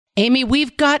Amy,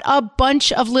 we've got a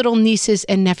bunch of little nieces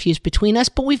and nephews between us,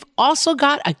 but we've also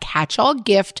got a catch-all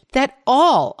gift that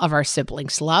all of our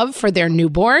siblings love for their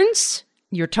newborns.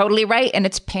 You're totally right, and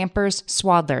it's Pampers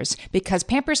Swaddlers, because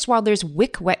Pampers Swaddlers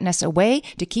wick wetness away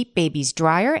to keep babies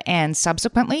drier and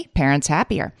subsequently parents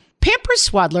happier. Pampers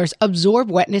Swaddlers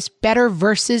absorb wetness better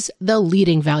versus the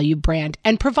leading value brand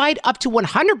and provide up to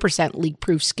 100%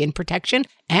 leak-proof skin protection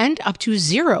and up to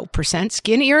 0%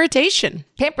 skin irritation.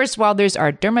 Pampers Swaddlers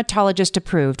are dermatologist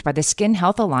approved by the Skin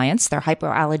Health Alliance. They're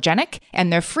hypoallergenic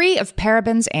and they're free of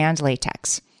parabens and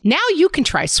latex. Now you can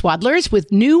try Swaddlers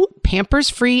with new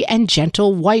Pampers-free and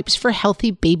gentle wipes for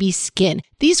healthy baby skin.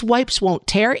 These wipes won't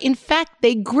tear. In fact,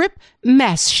 they grip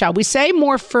mess, shall we say,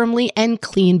 more firmly and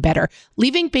clean better,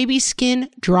 leaving baby skin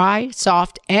dry,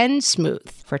 soft, and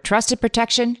smooth. For trusted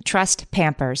protection, trust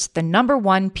Pampers, the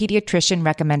 #1 pediatrician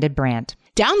recommended brand.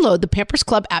 Download the Pampers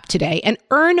Club app today and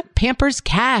earn Pampers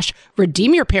Cash.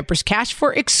 Redeem your Pampers Cash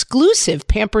for exclusive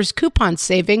Pampers coupon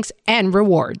savings and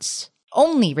rewards.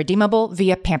 Only redeemable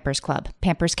via Pampers Club.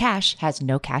 Pampers Cash has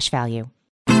no cash value.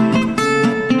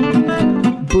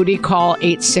 Booty Call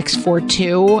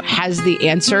 8642 has the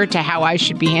answer to how I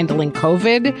should be handling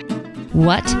COVID.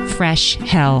 What fresh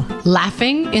hell?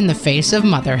 Laughing in the face of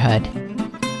motherhood.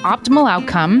 Optimal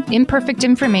outcome, imperfect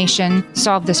information,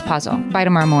 solve this puzzle by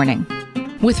tomorrow morning.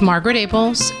 With Margaret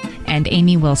Abels and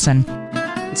Amy Wilson.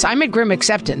 Simon Grimm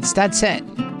Acceptance, that's it.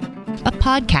 A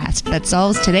podcast that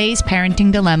solves today's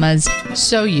parenting dilemmas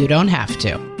so you don't have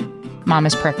to. Mom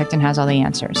is perfect and has all the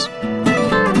answers.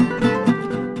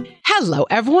 Hello,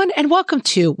 everyone, and welcome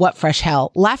to What Fresh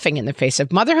Hell, Laughing in the Face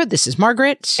of Motherhood. This is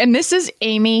Margaret. And this is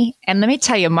Amy. And let me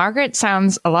tell you, Margaret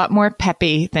sounds a lot more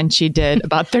peppy than she did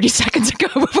about 30 seconds ago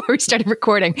before we started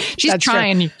recording. She's That's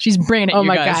trying. True. She's bringing it, Oh,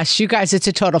 my gosh. You guys, it's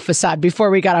a total facade. Before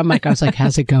we got on mic, I was like,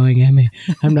 how's it going, Amy?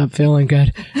 I'm not feeling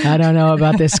good. I don't know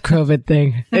about this COVID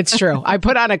thing. It's true. I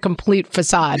put on a complete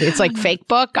facade. It's like fake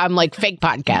book. I'm like fake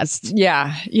podcast.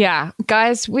 Yeah.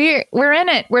 Guys, we're in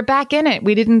it. We're back in it.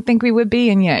 We didn't think we would be,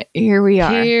 and yet here we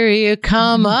are. Here you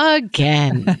come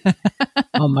again.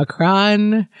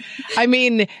 Omicron. I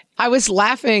mean, I was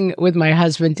laughing with my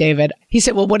husband, David. He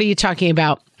said, well, what are you talking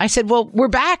about? I said, well, we're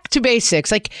back to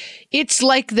basics. Like, it's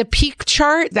like the peak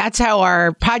chart. That's how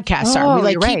our podcasts are.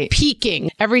 We keep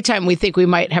peaking every time we think we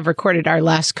might have recorded our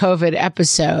last COVID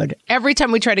episode. Every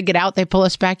time we try to get out, they pull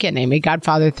us back in. Amy,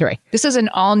 Godfather 3. This is an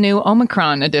all new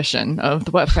Omicron edition of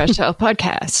the What Fresh Hell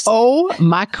podcast. Oh,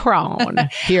 Macron.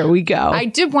 Here we go. I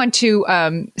did want to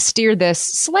steer this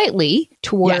slightly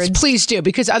towards... Yes, please do,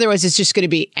 because otherwise it's just going to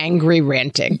be angry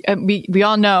ranting. We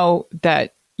all know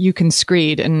that you can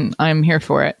screed, and I'm here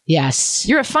for it. Yes.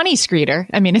 You're a funny screeder.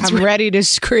 I mean, I'm ready to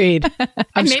screed.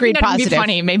 I'm screed positive. Be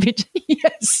funny, maybe.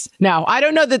 Yes. No, I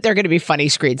don't know that they're going to be funny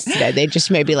screeds today. They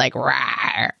just may be like,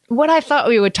 rawr. What I thought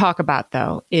we would talk about,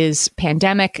 though, is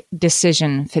pandemic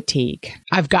decision fatigue.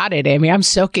 I've got it, Amy. I'm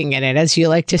soaking in it, as you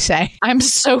like to say. I'm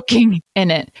soaking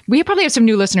in it. We probably have some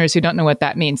new listeners who don't know what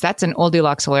that means. That's an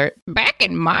Oldilocks alert. Back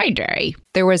in my day,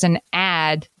 there was an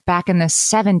ad back in the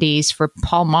 70s for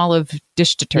Palmolive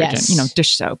dish detergent,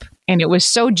 dish soap. And it was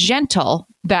so gentle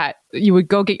that you would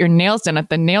go get your nails done at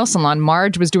the nail salon.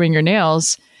 Marge was doing your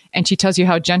nails, and she tells you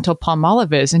how gentle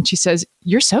Palmolive is. And she says,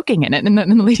 you're soaking in it. And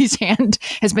the lady's hand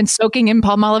has been soaking in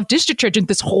Palmolive dish detergent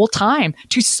this whole time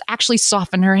to actually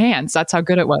soften her hands. That's how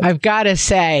good it was. I've got to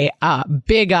say,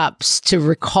 big ups to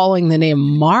recalling the name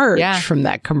Marge from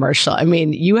that commercial. I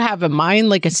mean, you have a mind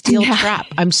like a steel trap.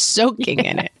 I'm soaking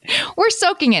in it. We're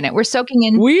soaking in it. We're soaking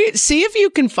in. We see if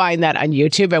you can find that on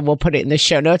YouTube, and we'll put it in the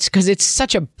show notes, because it's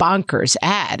such a bonkers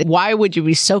ad. Why would you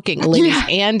be soaking a lady's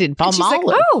hand in Palmolive?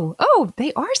 Like, oh,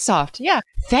 they are soft. Yeah.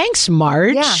 Thanks,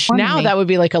 Marge. Yeah, now that would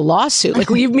be like a lawsuit. Like,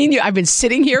 you mean I've been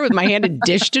sitting here with my hand in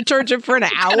dish detergent for an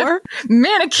hour?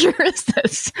 Manicure is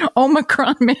this?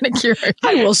 Omicron manicure.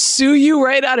 I will sue you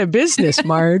right out of business,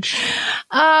 Marge.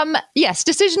 Yes,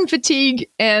 decision fatigue.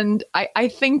 And I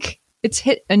think it's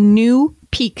hit a new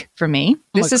peak for me.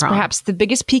 This is perhaps the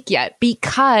biggest peak yet,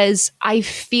 because I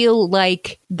feel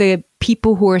like the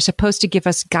people who are supposed to give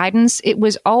us guidance, it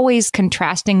was always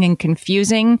contrasting and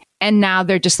confusing. And now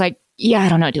they're just like, yeah, I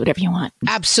don't know, do whatever you want.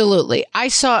 Absolutely. I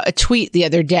saw a tweet the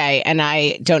other day, and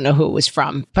I don't know who it was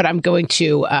from, but I'm going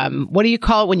to, what do you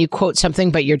call it when you quote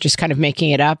something, but you're just kind of making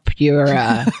it up?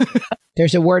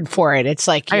 There's a word for it. It's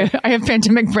like... I have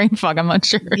pandemic brain fog. I'm not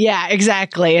sure. Yeah,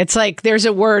 exactly. It's like there's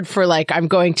a word for, like, I'm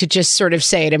going to just sort of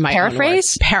say it in my paraphrase? Own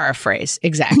words. Paraphrase.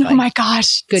 Exactly. Oh my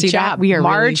gosh. Good job. We are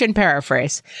Marge and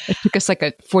paraphrase. It took us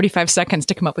like 45 seconds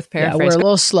to come up with paraphrase. Yeah, we're a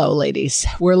little slow, ladies.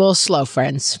 We're a little slow,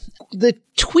 friends. the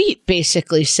tweet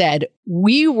basically said,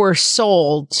 we were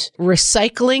sold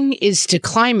recycling is to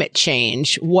climate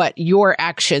change what your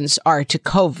actions are to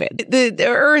COVID. The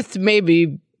earth may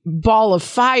be ball of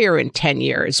fire in 10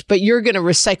 years, but you're going to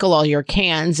recycle all your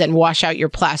cans and wash out your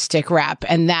plastic wrap,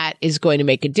 and that is going to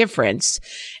make a difference.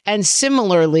 And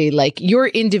similarly, like your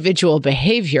individual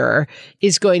behavior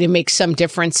is going to make some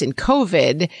difference in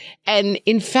COVID. And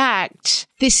in fact,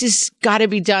 this has got to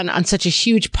be done on such a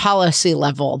huge policy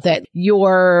level that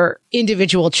your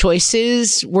individual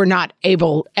choices were not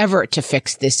able ever to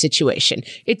fix this situation.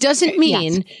 It doesn't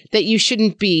mean that you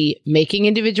shouldn't be making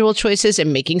individual choices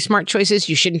and making smart choices.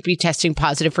 You shouldn't be testing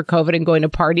positive for COVID and going to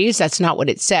parties. That's not what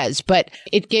it says. But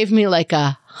it gave me like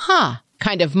a,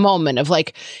 kind of moment of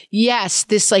like, yes,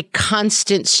 this like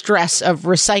constant stress of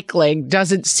recycling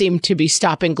doesn't seem to be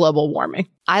stopping global warming.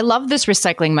 I love this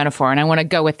recycling metaphor and I want to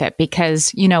go with it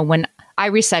because, you know, when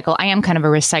I recycle, I am kind of a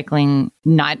recycling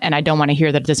nut and I don't want to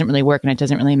hear that it doesn't really work and it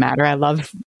doesn't really matter. I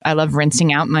love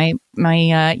rinsing out my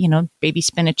baby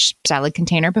spinach salad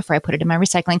container before I put it in my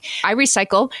recycling. I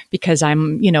recycle because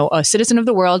I'm, a citizen of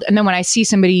the world. And then when I see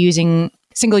somebody using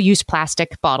single-use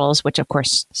plastic bottles, which of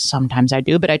course sometimes I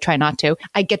do, but I try not to,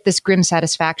 I get this grim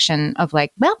satisfaction of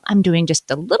like, well, I'm doing just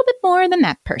a little bit more than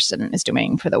that person is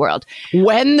doing for the world.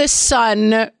 When the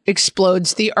sun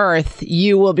explodes the earth,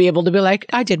 you will be able to be like,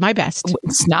 I did my best.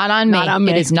 It's not on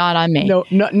me. It is not on me. No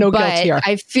guilt here.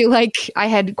 I feel like I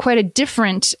had quite a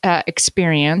different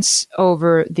experience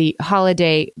over the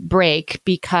holiday break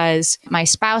because my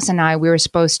spouse and I, we were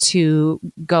supposed to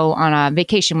go on a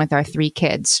vacation with our 3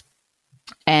 kids.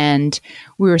 And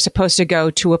we were supposed to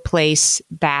go to a place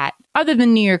that, other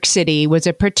than New York City, was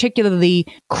a particularly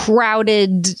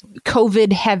crowded,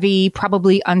 COVID-heavy,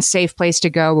 probably unsafe place to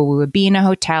go, where we would be in a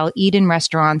hotel, eat in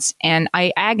restaurants. And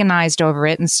I agonized over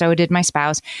it, and so did my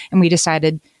spouse. And we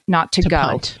decided not to go.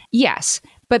 Punt. Yes.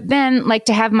 But then, like,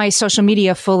 to have my social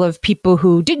media full of people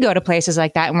who did go to places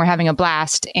like that and were having a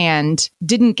blast and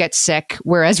didn't get sick,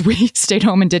 whereas we stayed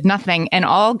home and did nothing and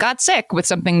all got sick with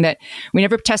something that we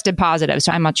never tested positive.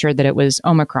 So I'm not sure that it was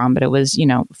Omicron, but it was,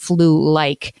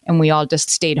 flu-like. And we all just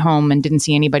stayed home and didn't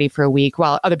see anybody for a week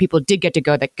while other people did get to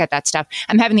go that get that stuff.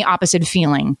 I'm having the opposite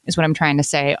feeling, is what I'm trying to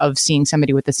say, of seeing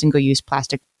somebody with a single-use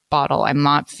plastic bottle. I'm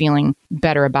not feeling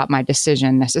better about my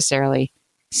decision necessarily,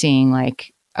 seeing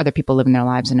like other people living their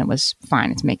lives, and it was fine.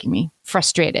 It's making me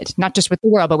frustrated, not just with the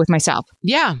world, but with myself.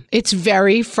 Yeah, it's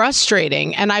very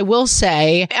frustrating. And I will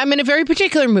say, I'm in a very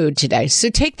particular mood today. So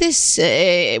take this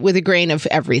with a grain of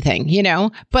everything,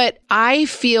 But I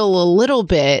feel a little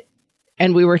bit,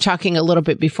 and we were talking a little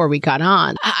bit before we got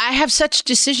on, I have such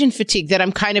decision fatigue that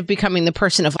I'm kind of becoming the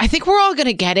person of, I think we're all going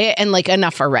to get it, and like,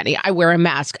 enough already. I wear a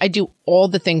mask. I do all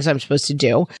the things I'm supposed to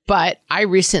do. But I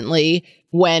recently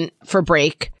went for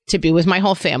break to be with my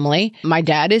whole family. My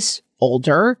dad is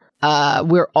older.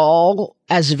 We're all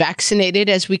as vaccinated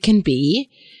as we can be.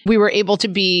 We were able to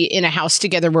be in a house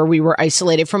together where we were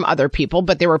isolated from other people,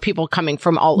 but there were people coming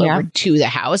from all over to the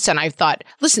house. And I thought,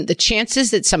 listen, the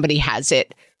chances that somebody has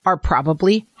it are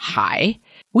probably high.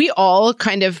 We all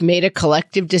kind of made a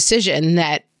collective decision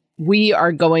that we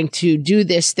are going to do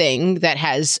this thing that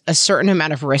has a certain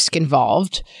amount of risk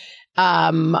involved.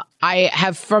 I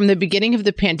have, from the beginning of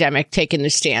the pandemic, taken the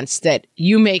stance that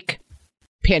you make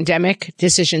pandemic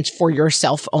decisions for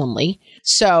yourself only.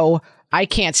 So I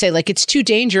can't say like it's too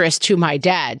dangerous to my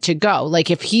dad to go.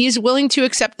 Like if he's willing to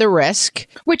accept the risk.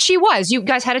 Which he was. You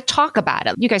guys had to talk about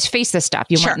it. You guys faced this stuff.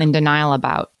 You weren't in denial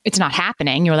about it's not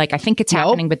happening. You were like, I think it's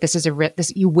happening, but this is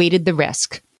you weighted the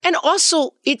risk. And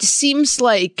also, it seems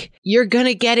like you're going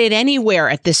to get it anywhere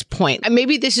at this point. And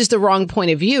maybe this is the wrong point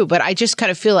of view, but I just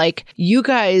kind of feel like you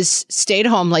guys stayed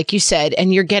home, like you said,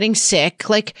 and you're getting sick.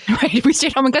 Like, right, we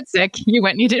stayed home and got sick. You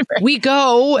went and you did it. We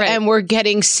go and we're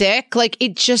getting sick. Like,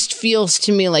 it just feels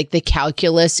to me like the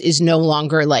calculus is no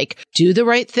longer like, do the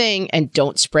right thing and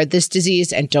don't spread this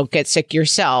disease and don't get sick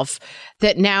yourself.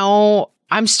 That now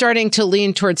I'm starting to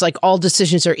lean towards like all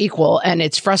decisions are equal, and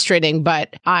it's frustrating,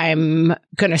 but I'm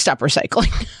going to stop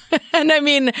recycling. And I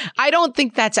mean, I don't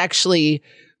think that's actually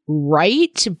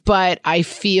right, but I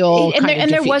feel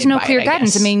and there was no clear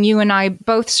guidance. I mean, you and I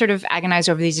both sort of agonized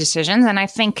over these decisions. And I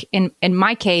think in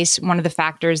my case, one of the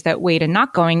factors that weighed in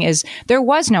not going is there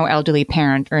was no elderly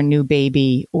parent or new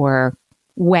baby or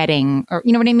wedding, or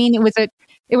you know what I mean? It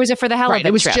was a for the hell of it.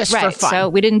 It was trip. just for fun. So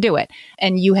we didn't do it.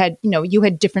 And you had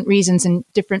different reasons and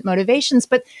different motivations,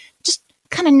 but just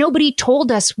kind of nobody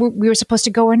told us we were supposed to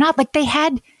go or not. Like they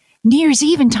had New Year's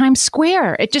Eve in Times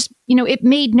Square. It just, it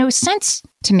made no sense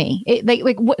to me.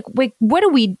 What are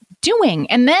we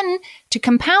doing? And then to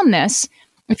compound this,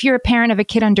 if you're a parent of a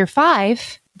kid under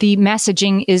 5, the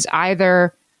messaging is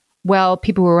either, well,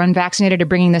 people who are unvaccinated are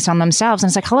bringing this on themselves. And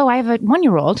it's like, hello, I have a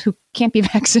 1-year-old who can't be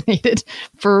vaccinated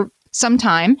for some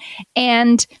time.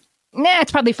 And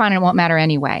it's probably fine and it won't matter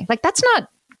anyway. Like, that's not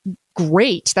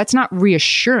great. That's not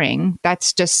reassuring.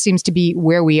 That's just seems to be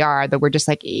where we are, that we're just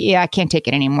like, yeah, I can't take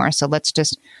it anymore. So let's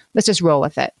just roll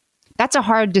with it. That's a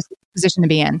hard position to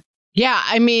be in. Yeah,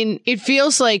 I mean, it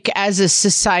feels like as a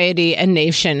society, a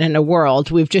nation, and a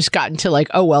world, we've just gotten to like,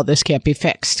 oh, well, this can't be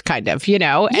fixed, kind of, you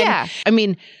know? Yeah. And, I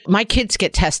mean, my kids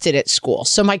get tested at school.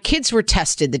 So my kids were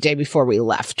tested the day before we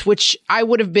left, which I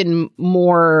would have been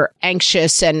more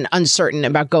anxious and uncertain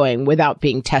about going without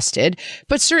being tested.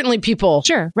 But certainly people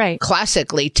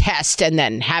classically test and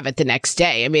then have it the next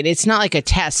day. I mean, it's not like a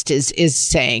test is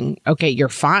saying, okay, you're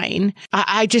fine.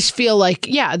 I just feel like,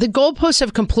 yeah, the goalposts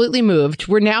have completely moved.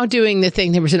 We're now doing the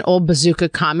thing. There was an old Bazooka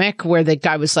comic where the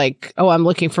guy was like, oh, I'm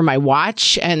looking for my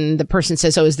watch. And the person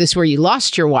says, oh, is this where you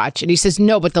lost your watch? And he says,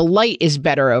 no, but the light is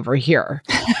better over here.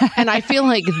 And I feel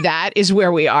like that is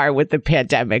where we are with the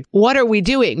pandemic. What are we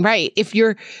doing? Right. If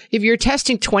you're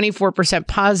testing 24%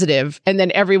 positive and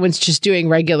then everyone's just doing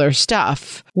regular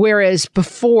stuff, whereas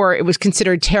before it was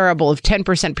considered terrible if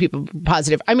 10% people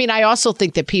positive. I mean, I also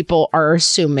think that people are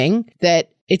assuming that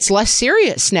it's less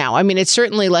serious now. I mean, it's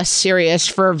certainly less serious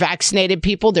for vaccinated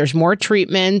people. There's more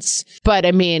treatments, but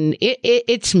I mean,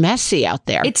 it's messy out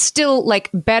there. It's still like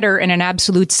better in an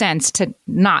absolute sense to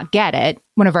not get it.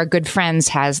 One of our good friends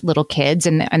has little kids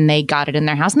and they got it in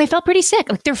their house and they felt pretty sick.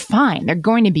 Like, they're fine. They're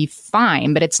going to be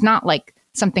fine, but it's not like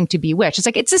something to be wished. It's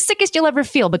like, it's the sickest you'll ever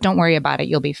feel, but don't worry about it.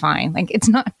 You'll be fine. Like, it's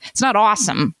not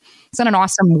awesome. It's not an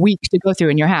awesome week to go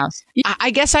through in your house.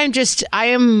 I guess I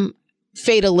am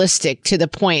fatalistic to the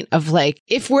point of like,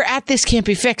 if we're at this can't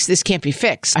be fixed, this can't be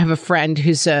fixed. I have a friend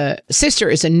whose sister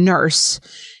is a nurse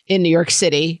in New York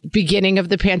City, beginning of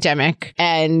the pandemic,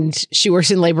 and she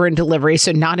works in labor and delivery,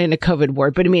 so not in a COVID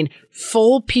ward, but I mean,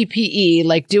 full PPE,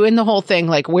 like doing the whole thing,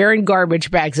 like wearing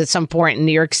garbage bags at some point in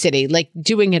New York City, like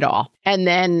doing it all. And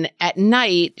then at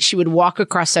night, she would walk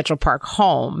across Central Park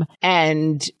home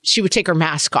and she would take her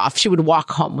mask off. She would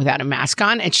walk home without a mask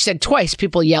on. And she said twice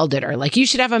people yelled at her, like, you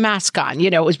should have a mask on.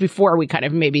 You know, it was before we kind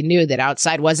of maybe knew that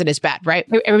outside wasn't as bad, right?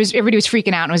 Everybody was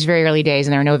freaking out and it was very early days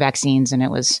and there were no vaccines and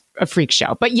it was a freak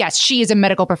show. But yes, she is a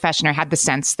medical professional, had the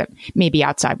sense that maybe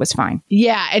outside was fine.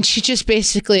 Yeah. And she just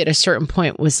basically at a certain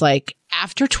point was like,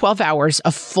 after 12 hours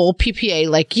of full PPA,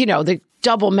 like, you know, the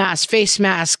double mask, face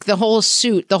mask, the whole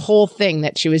suit, the whole thing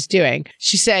that she was doing.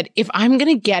 She said, if I'm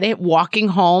going to get it walking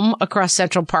home across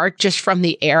Central Park just from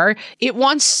the air, it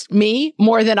wants me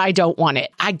more than I don't want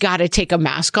it. I got to take a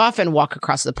mask off and walk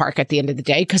across the park at the end of the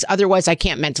day because otherwise I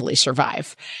can't mentally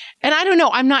survive. And I don't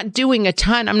know, I'm not doing a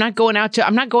ton. I'm not going out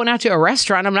to a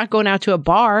restaurant. I'm not going out to a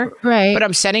bar. Right. But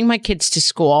I'm sending my kids to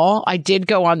school. I did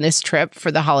go on this trip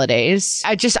for the holidays.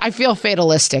 I feel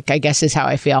fatalistic, I guess is how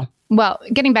I feel. Well,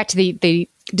 getting back to the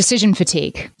decision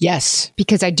fatigue. Yes.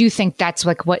 Because I do think that's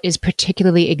like what is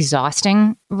particularly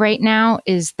exhausting right now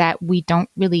is that we don't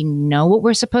really know what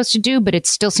we're supposed to do, but it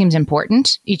still seems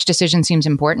important. Each decision seems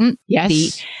important. Yes.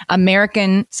 The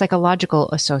American Psychological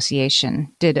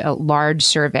Association did a large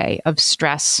survey of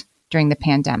stress during the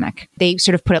pandemic. They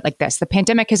sort of put it like this. The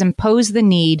pandemic has imposed the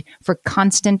need for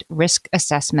constant risk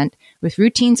assessment with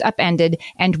routines upended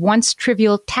and once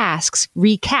trivial tasks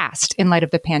recast in light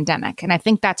of the pandemic. And I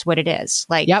think that's what it is.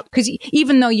 Like, because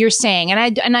even though you're saying,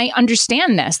 and I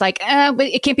understand this, like, but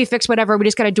it can't be fixed, whatever, we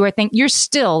just got to do our thing. You're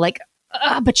still like,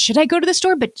 but should I go to the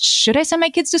store? But should I send my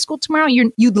kids to school tomorrow?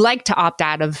 You'd like to opt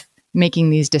out of making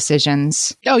these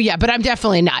decisions. Oh yeah, but I'm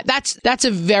definitely not. That's a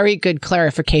very good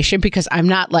clarification because I'm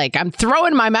not like, I'm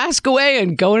throwing my mask away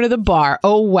and going to the bar.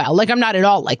 Oh well, like I'm not at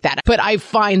all like that. But I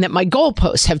find that my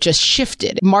goalposts have just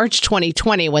shifted. March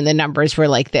 2020, when the numbers were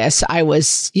like this, I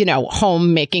was,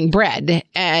 home making bread.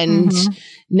 And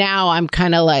now I'm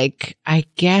kind of like, I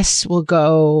guess we'll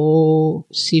go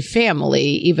see family,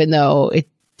 even though it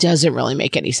doesn't really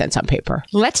make any sense on paper.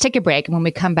 Let's take a break. And when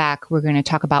we come back, we're going to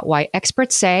talk about why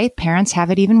experts say parents have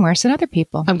it even worse than other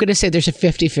people. I'm going to say there's a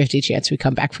 50-50 chance we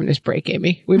come back from this break,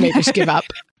 Amy. We may just give up.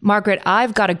 Margaret,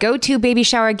 I've got a go-to baby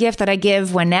shower gift that I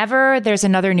give whenever there's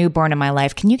another newborn in my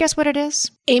life. Can you guess what it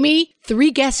is? Amy, 3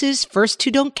 guesses. First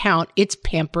 2 don't count. It's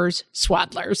Pampers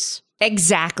Swaddlers.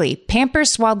 Exactly.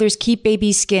 Pampers Swaddlers keep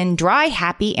baby's skin dry,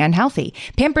 happy, and healthy.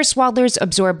 Pampers Swaddlers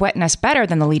absorb wetness better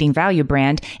than the leading value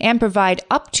brand and provide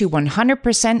up to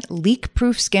 100%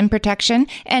 leak-proof skin protection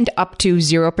and up to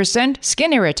 0%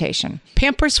 skin irritation.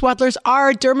 Pampers Swaddlers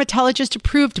are dermatologist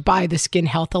approved by the Skin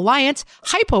Health Alliance,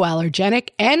 hypoallergenic,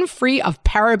 and free of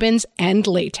parabens and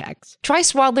latex. Try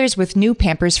Swaddlers with new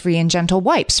Pampers Free and Gentle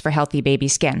wipes for healthy baby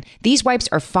skin. These wipes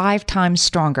are 5 times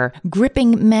stronger,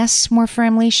 gripping mess more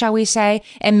firmly, shall we say,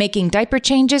 and making diaper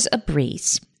changes a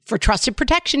breeze. For trusted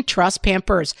protection, trust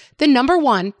Pampers, the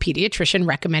 #1 pediatrician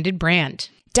recommended brand.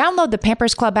 Download the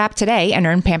Pampers Club app today and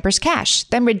earn Pampers Cash.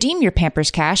 Then redeem your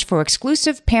Pampers Cash for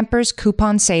exclusive Pampers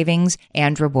coupon savings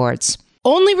and rewards.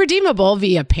 Only redeemable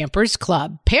via Pampers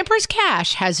Club. Pampers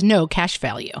Cash has no cash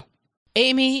value.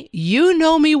 Amy, you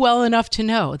know me well enough to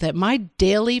know that my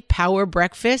daily power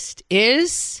breakfast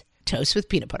is toast with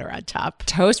peanut butter on top.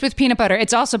 Toast with peanut butter.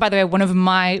 It's also, by the way, one of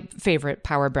my favorite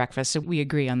power breakfasts. So we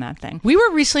agree on that thing. We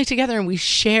were recently together and we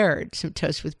shared some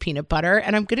toast with peanut butter.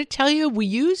 And I'm going to tell you, we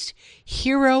used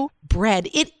Hero bread.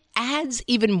 It adds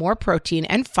even more protein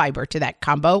and fiber to that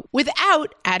combo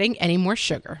without adding any more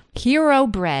sugar. Hero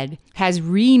bread has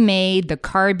remade the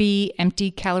carby,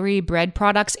 empty calorie bread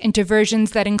products into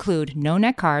versions that include no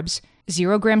net carbs,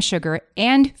 0 gram sugar,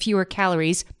 and fewer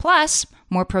calories, plus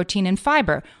more protein and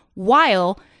fiber,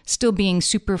 while still being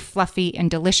super fluffy and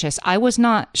delicious. I was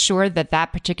not sure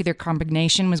that particular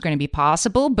combination was going to be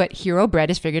possible, but Hero Bread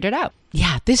has figured it out.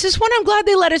 Yeah, this is one I'm glad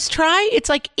they let us try. It's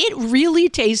like, it really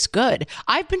tastes good.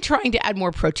 I've been trying to add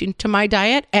more protein to my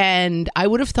diet, and I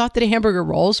would have thought that a hamburger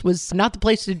rolls was not the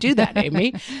place to do that,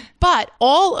 Amy. But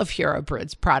all of Hero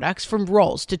Bread's products, from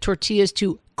rolls to tortillas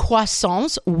to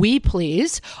croissants, we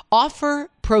please, offer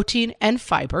protein and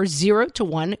fiber, 0 to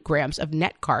 1 grams of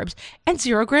net carbs, and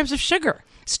 0 grams of sugar.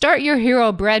 Start your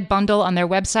Hero Bread bundle on their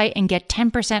website and get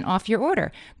 10% off your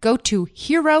order. Go to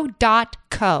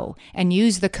hero.co and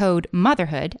use the code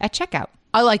motherhood at checkout.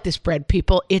 I like this bread,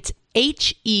 people. It's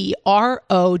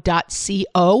HERO.co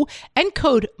and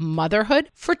code motherhood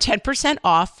for 10%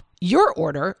 off your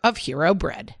order of Hero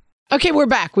Bread. Okay, we're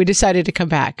back. We decided to come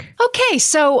back. Okay,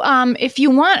 so if you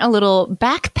want a little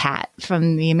back pat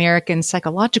from the American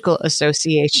Psychological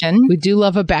Association, we do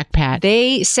love a back pat.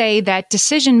 They say that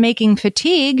decision-making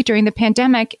fatigue during the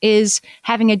pandemic is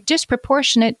having a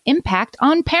disproportionate impact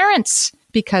on parents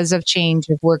because of change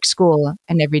of work, school,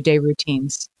 and everyday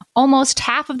routines. Almost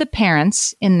half of the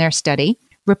parents in their study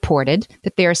reported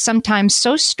that they are sometimes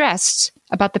so stressed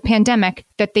about the pandemic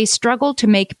that they struggle to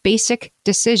make basic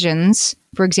decisions,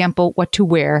 for example, what to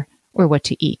wear or what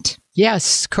to eat.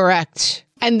 Yes, correct.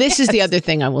 And this is the other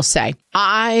thing I will say.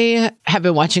 I have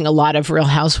been watching a lot of Real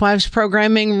Housewives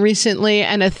programming recently,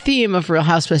 and a theme of Real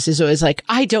Housewives is always like,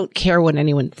 I don't care what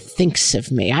anyone thinks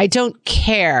of me. I don't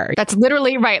care. That's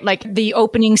literally right. Like the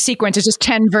opening sequence is just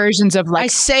 10 versions of like, I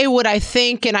say what I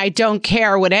think and I don't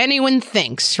care what anyone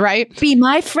thinks, right? Be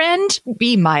my friend,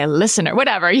 be my listener,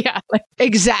 whatever. Yeah. Like,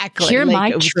 exactly. Hear like,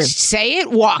 my truth. Say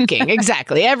it walking.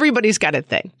 Exactly. Everybody's got a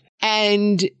thing.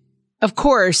 And of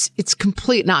course, it's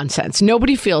complete nonsense.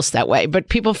 Nobody feels that way, but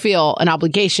people feel an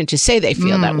obligation to say they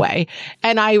feel that way.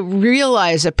 And I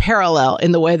realize a parallel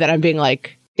in the way that I'm being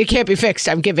like, it can't be fixed.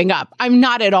 I'm giving up. I'm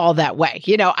not at all that way.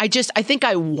 You know, I think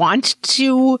I want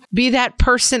to be that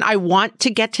person. I want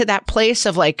to get to that place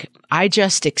of like, I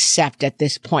just accept at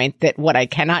this point that what I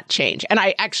cannot change. And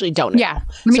I actually don't know. Yeah.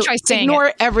 Let me try saying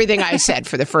ignore everything I said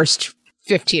for the first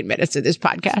 15 minutes of this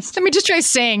podcast. Let me just try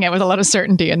saying it with a lot of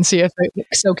certainty and see if it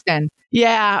soaks in.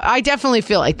 Yeah, I definitely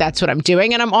feel like that's what I'm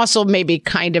doing. And I'm also maybe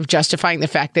kind of justifying the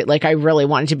fact that like I really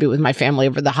wanted to be with my family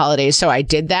over the holidays. So I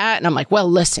did that. And I'm like, well,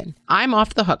 listen, I'm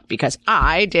off the hook because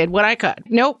I did what I could.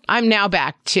 Nope. I'm now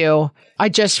back to, I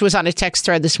just was on a text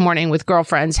thread this morning with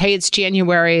girlfriends. Hey, it's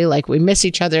January. Like we miss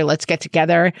each other. Let's get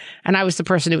together. And I was the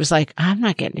person who was like, I'm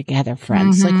not getting together,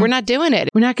 friends. Like we're not doing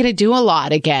it. We're not going to do a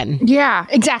lot again. Yeah,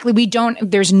 exactly.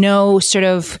 There's no sort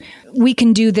of, we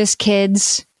can do this,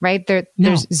 kids. Right?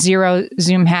 There's zero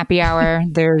Zoom happy hour.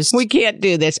 We can't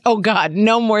do this. Oh God,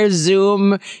 no more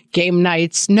Zoom game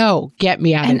nights. No, get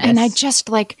me out of this. And I just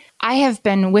like, I have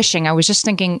been wishing, I was just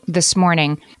thinking this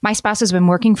morning, my spouse has been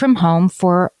working from home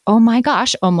for, oh my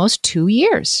gosh, almost 2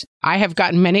 years. I have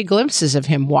gotten many glimpses of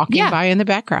him walking by in the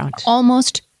background.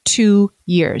 Almost 2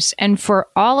 years. And for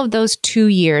all of those 2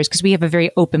 years, because we have a very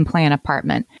open plan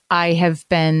apartment, I have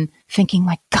been thinking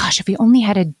like, gosh, if we only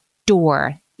had a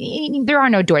door. There are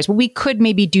no doors, but we could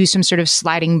maybe do some sort of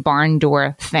sliding barn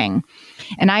door thing.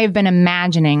 And I have been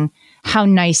imagining how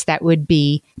nice that would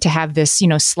be to have this,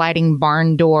 sliding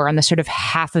barn door on the sort of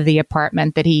half of the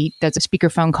apartment that he does a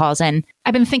speakerphone calls in.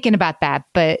 I've been thinking about that,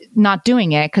 but not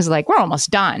doing it because like we're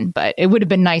almost done. But it would have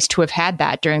been nice to have had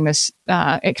that during this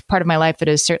part of my life that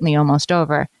is certainly almost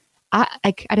over.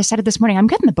 I decided this morning, I'm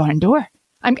getting the barn door.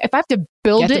 If I have to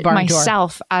build it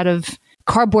myself out of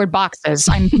cardboard boxes,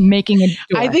 I'm making a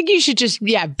door. I think you should just,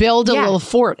 build a little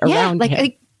fort around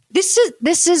him.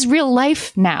 This is real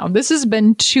life now. This has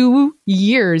been 2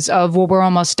 years of, well, we're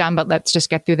almost done, but let's just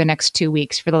get through the next 2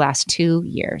 weeks for the last 2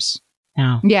 years.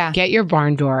 No. Yeah. Get your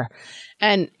barn door.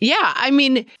 And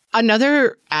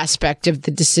another aspect of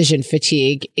the decision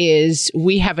fatigue is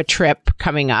we have a trip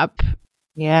coming up.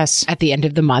 Yes. At the end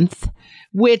of the month,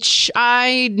 which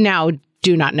I now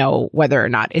do not know whether or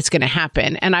not it's going to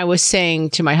happen. And I was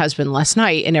saying to my husband last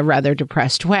night in a rather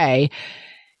depressed way,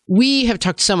 we have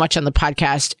talked so much on the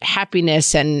podcast,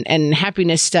 happiness and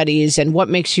happiness studies and what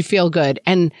makes you feel good.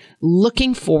 And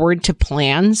looking forward to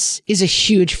plans is a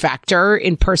huge factor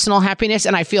in personal happiness.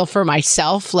 And I feel for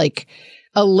myself like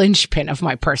a linchpin of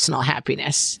my personal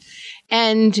happiness.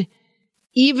 And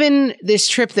even this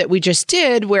trip that we just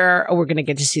did where we're going to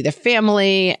get to see the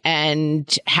family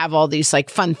and have all these like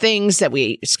fun things that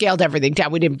we scaled everything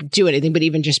down. We didn't do anything, but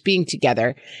even just being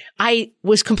together, I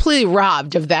was completely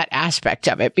robbed of that aspect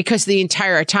of it because the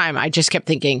entire time I just kept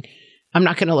thinking, I'm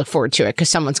not going to look forward to it because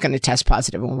someone's going to test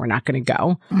positive and we're not going to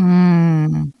go.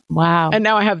 Wow. And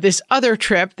now I have this other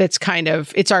trip that's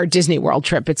it's our Disney World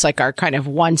trip. It's like our kind of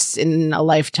once in a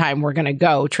lifetime we're going to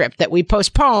go trip that we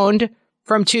postponed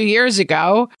from 2 years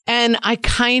ago. And I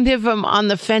kind of am on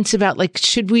the fence about like,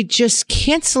 should we just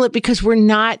cancel it because we're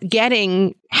not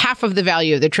getting half of the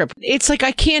value of the trip? It's like,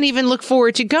 I can't even look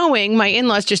forward to going. My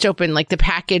in-laws just opened like the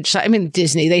package. I mean,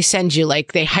 Disney, they send you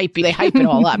like, they hype it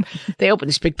all up. They opened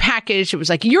this big package. It was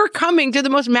like, you're coming to the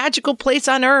most magical place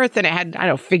on earth. And it had, I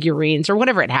don't know, figurines or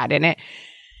whatever it had in it.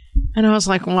 And I was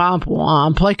like, womp,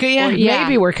 womp. Like,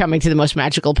 maybe we're coming to the most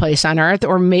magical place on earth,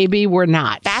 or maybe we're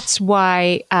not. That's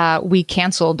why we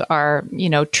canceled our,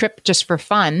 trip just for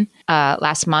fun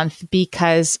last month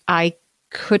because I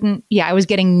was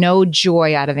getting no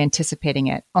joy out of anticipating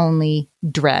it, only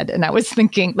dread. And I was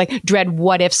thinking like dread,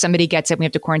 what if somebody gets it? We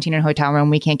have to quarantine in a hotel room.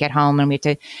 We can't get home and we have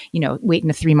to, wait in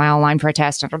a 3-mile line for a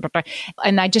test.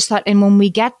 And I just thought, and when we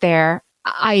get there,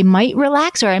 I might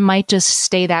relax or I might just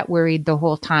stay that worried the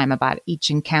whole time about each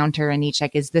encounter and each,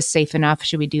 like, is this safe enough?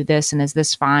 Should we do this? And is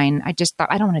this fine? I just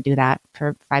thought, I don't want to do that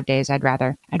for 5 days. I'd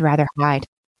rather hide.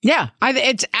 Yeah,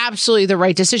 it's absolutely the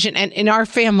right decision. And in our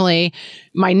family,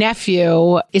 my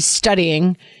nephew is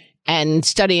studying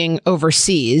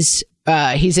overseas.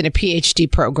 He's in a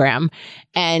PhD program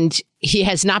and he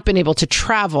has not been able to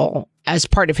travel as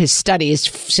part of his studies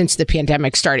since the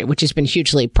pandemic started, which has been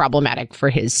hugely problematic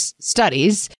for his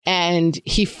studies. And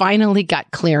he finally got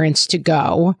clearance to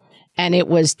go. And it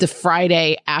was the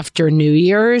Friday after New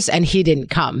Year's, and he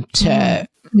didn't come to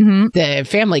the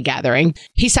family gathering.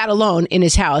 He sat alone in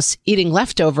his house eating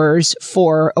leftovers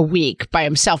for a week by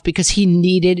himself because he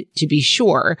needed to be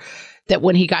sure that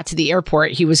when he got to the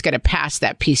airport, he was going to pass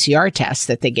that PCR test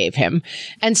that they gave him.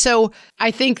 And so I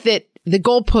think that the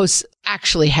goalposts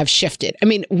actually have shifted. I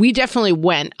mean, we definitely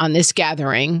went on this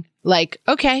gathering like,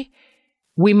 okay,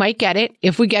 we might get it.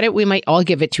 If we get it, we might all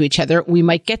give it to each other. We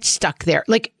might get stuck there.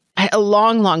 Like a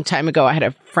long, long time ago, I had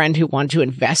a friend who wanted to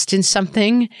invest in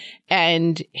something,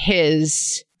 and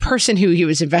his person who he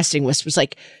was investing with was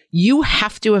like, you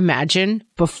have to imagine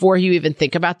before you even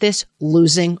think about this,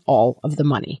 losing all of the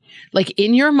money. Like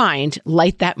in your mind,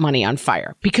 light that money on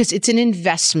fire because it's an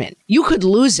investment. You could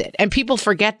lose it. And people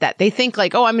forget that. They think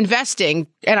like, oh, I'm investing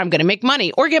and I'm going to make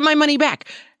money or get my money back.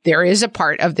 There is a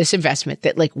part of this investment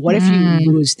that like, what if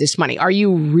you lose this money? Are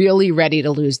you really ready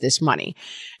to lose this money?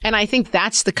 And I think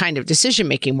that's the kind of decision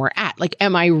making we're at. Like,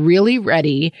 am I really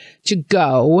ready to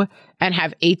go and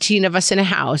have 18 of us in a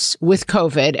house with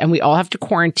COVID and we all have to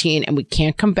quarantine and we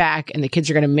can't come back and the kids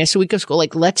are going to miss a week of school?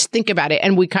 Like, let's think about it.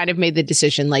 And we kind of made the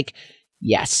decision like,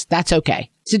 yes, that's okay.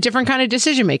 It's a different kind of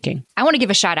decision making. I want to give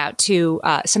a shout out to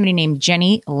somebody named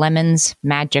Jenny Lemons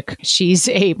Magic. She's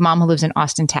a mom who lives in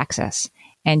Austin, Texas.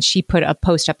 And she put a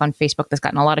post up on Facebook that's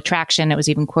gotten a lot of traction. It was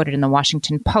even quoted in the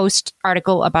Washington Post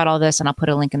article about all this. And I'll put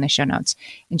a link in the show notes.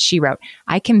 And she wrote,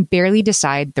 I can barely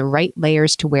decide the right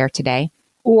layers to wear today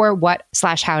or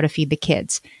what/how to feed the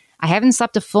kids. I haven't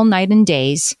slept a full night in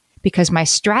days because my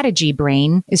strategy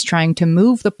brain is trying to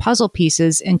move the puzzle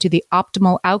pieces into the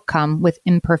optimal outcome with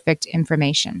imperfect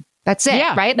information. That's it,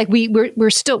 right? Like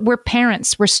we're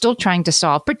parents. We're still trying to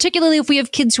solve, particularly if we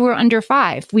have kids who are under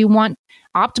 5. We want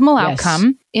optimal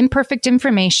outcome, imperfect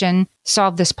information,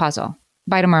 solve this puzzle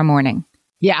by tomorrow morning.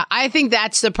 Yeah, I think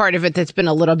that's the part of it that's been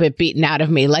a little bit beaten out of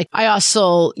me. Like, I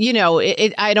also,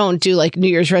 I don't do like New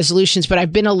Year's resolutions, but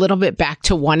I've been a little bit back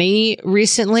to one-y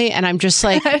recently. And I'm just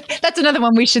like... That's another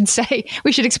one we should say.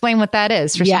 We should explain what that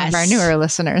is for some of our newer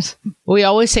listeners. We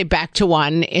always say back to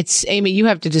one. It's, Amy, you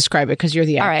have to describe it because you're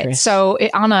the actress. All right.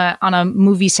 So on a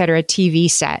movie set or a TV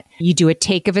set, you do a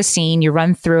take of a scene, you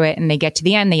run through it, and they get to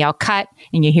the end, they all cut,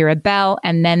 and you hear a bell.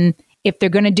 And then if they're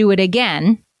going to do it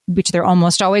again, which there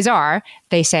almost always are,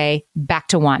 they say back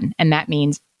to one. And that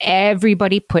means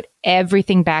everybody put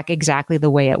everything back exactly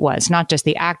the way it was. Not just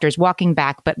the actors walking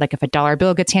back, but like if a dollar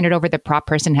bill gets handed over, the prop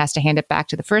person has to hand it back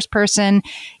to the first person.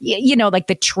 Like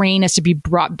the train has to be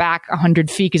brought back 100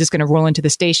 feet because it's going to roll into the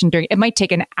station. It might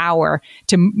take an hour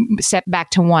to set back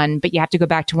to one, but you have to go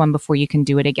back to one before you can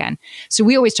do it again. So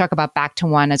we always talk about back to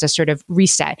one as a sort of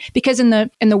reset, because in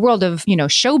the world of,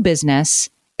 show business,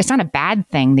 it's not a bad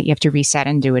thing that you have to reset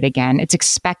and do it again. It's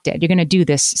expected. You're going to do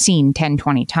this scene 10,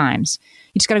 20 times.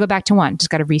 You just got to go back to one,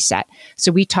 just got to reset.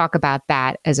 So we talk about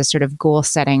that as a sort of goal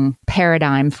setting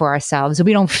paradigm for ourselves. So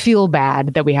we don't feel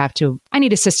bad that we have to, I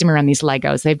need a system around these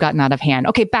Legos. They've gotten out of hand.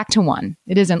 Okay, back to one.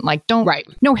 It isn't like,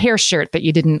 no hair shirt that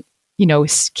you didn't,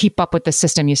 keep up with the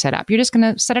system you set up. You're just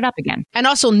going to set it up again. And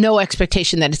also no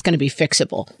expectation that it's going to be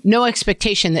fixable. No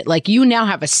expectation that like you now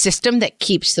have a system that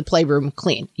keeps the playroom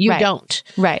clean. You don't.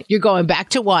 Right. You're going back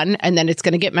to one and then it's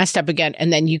going to get messed up again.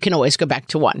 And then you can always go back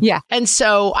to one. Yeah. And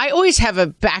so I always have a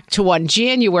back to one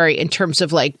January in terms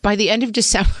of like by the end of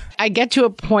December, I get to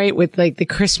a point with like the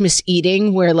Christmas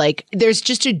eating where like there's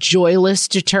just a joyless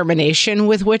determination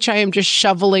with which I am just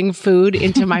shoveling food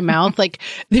into my mouth. Like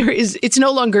it's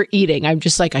no longer eating. I'm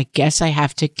just like, I guess I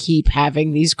have to keep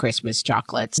having these Christmas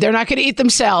chocolates. They're not going to eat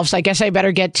themselves. I guess I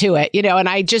better get to it, and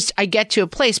I get to a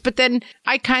place, but then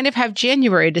I kind of have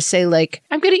January to say like,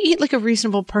 I'm going to eat like a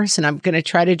reasonable person. I'm going to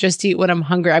try to just eat when I'm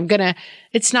hungry.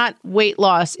 It's not weight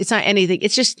loss. It's not anything.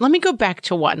 It's just, let me go back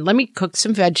to one. Let me cook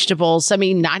some vegetables. Let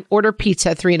me not order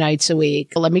pizza 3 nights a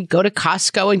week. Let me go to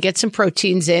Costco and get some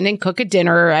proteins in and cook a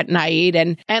dinner at night.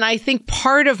 And I think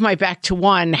part of my back to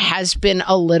one has been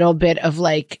a little bit of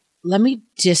like, let me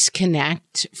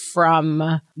disconnect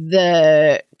from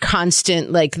the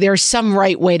constant, like there's some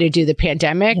right way to do the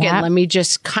pandemic and let me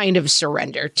just kind of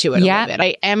surrender to it a little bit.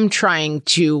 I am trying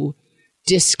to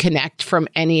disconnect from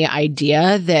any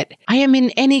idea that I am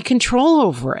in any control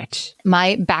over it.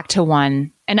 My back to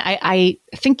one, and I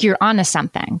think you're onto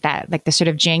something, that like the sort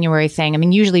of January thing. I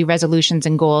mean, usually resolutions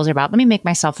and goals are about, let me make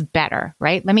myself better,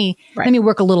 right? Let me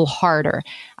work a little harder.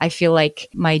 I feel like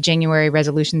my January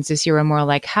resolutions this year are more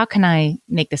like, how can I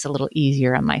make this a little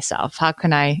easier on myself? How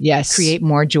can I create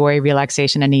more joy,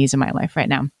 relaxation, and ease in my life right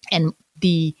now? And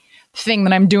the thing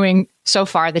that I'm doing so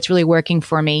far that's really working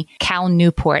for me, Cal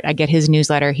Newport, I get his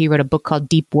newsletter. He wrote a book called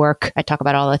Deep Work. I talk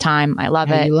about it all the time. I love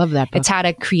it. You love that book. It's how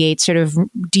to create sort of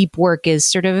deep work is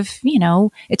sort of,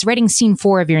 it's writing scene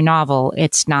 4 of your novel.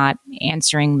 It's not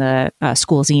answering the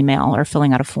school's email or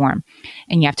filling out a form.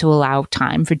 And you have to allow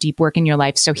time for deep work in your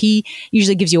life. So he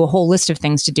usually gives you a whole list of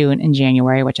things to do in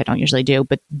January, which I don't usually do.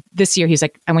 But this year he's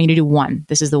like, I want you to do one.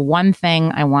 This is the one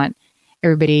thing I want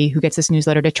everybody who gets this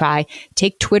newsletter to try.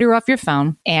 Take Twitter off your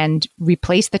phone and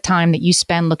replace the time that you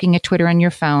spend looking at Twitter on your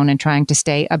phone and trying to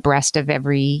stay abreast of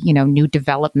every, new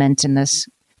development in this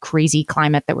crazy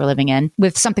climate that we're living in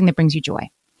with something that brings you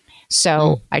joy.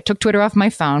 So I took Twitter off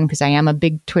my phone because I am a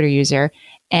big Twitter user,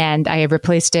 and I have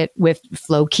replaced it with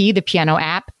Flowkey, the piano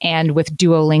app, and with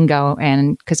Duolingo.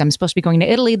 And because I'm supposed to be going to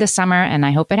Italy this summer and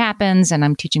I hope it happens, and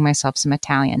I'm teaching myself some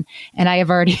Italian. And I have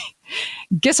already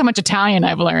guess how much Italian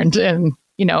I've learned in,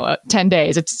 10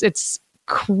 days. It's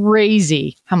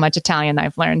crazy how much Italian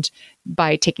I've learned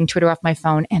by taking Twitter off my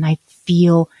phone. And I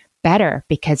feel better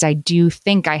because I do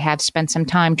think I have spent some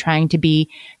time trying to be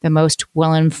the most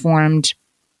well-informed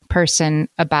person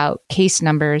about case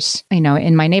numbers,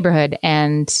 in my neighborhood.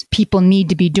 And people need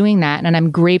to be doing that. And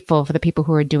I'm grateful for the people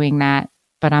who are doing that,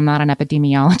 but I'm not an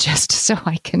epidemiologist, so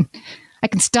I can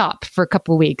stop for a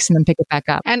couple of weeks and then pick it back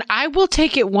up. And I will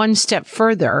take it one step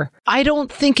further. I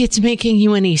don't think it's making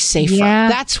you any safer. Yeah.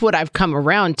 That's what I've come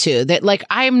around to, that like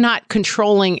I'm not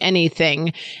controlling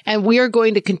anything, and we are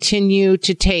going to continue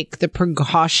to take the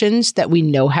precautions that we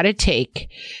know how to take,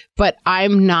 but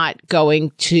I'm not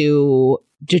going to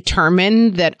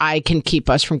determine that I can keep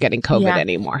us from getting COVID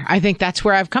anymore. I think that's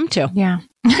where I've come to. Yeah.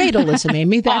 Fatalism,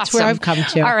 Amy. That's awesome. Where I've come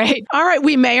to. All right.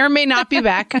 We may or may not be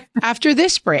back after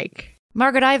this break.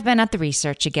 Margaret, I've been at the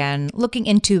research again, looking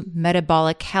into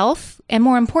metabolic health and,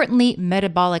 more importantly,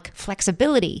 metabolic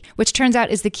flexibility, which turns out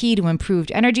is the key to improved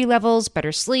energy levels,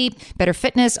 better sleep, better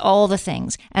fitness, all the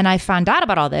things. And I found out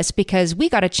about all this because we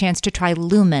got a chance to try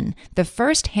Lumen, the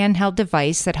first handheld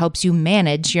device that helps you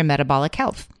manage your metabolic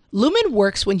health. Lumen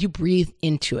works when you breathe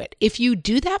into it. If you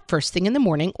do that first thing in the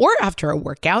morning or after a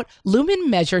workout, Lumen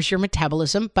measures your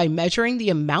metabolism by measuring the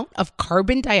amount of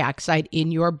carbon dioxide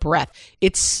in your breath.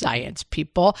 It's science,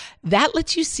 people. That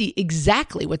lets you see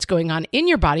exactly what's going on in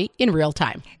your body in real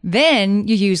time. Then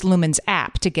you use Lumen's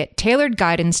app to get tailored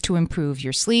guidance to improve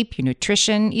your sleep, your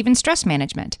nutrition, even stress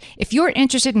management. If you're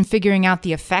interested in figuring out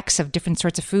the effects of different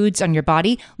sorts of foods on your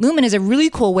body, Lumen is a really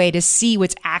cool way to see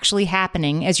what's actually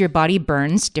happening as your body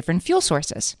burns different fuel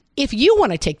sources. If you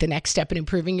want to take the next step in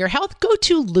improving your health, go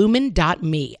to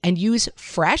lumen.me and use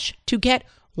FRESH to get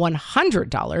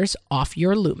 $100 off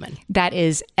your Lumen. That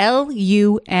is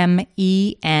LUMEN.ME.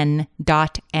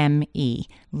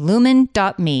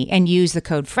 Lumen.me, and use the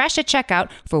code FRESH at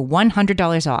checkout for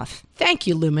 $100 off. Thank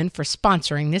you, Lumen, for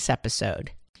sponsoring this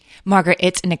episode. Margaret,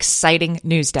 it's an exciting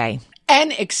news day.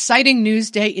 An exciting news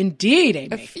day indeed,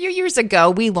 Amy. A few years ago,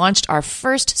 we launched our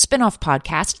first spin-off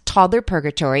podcast, Toddler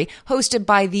Purgatory, hosted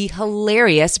by the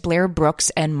hilarious Blair Brooks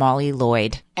and Molly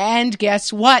Lloyd. And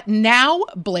guess what? Now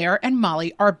Blair and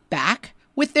Molly are back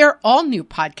with their all-new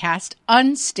podcast,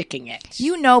 Unsticking It.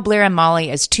 You know Blair and Molly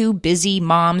as two busy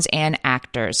moms and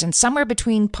actors, and somewhere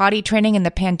between potty training and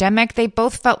the pandemic, they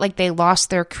both felt like they lost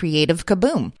their creative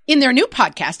kaboom. In their new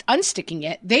podcast, Unsticking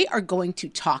It, they are going to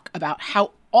talk about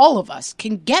how all of us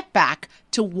can get back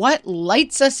to what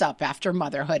lights us up after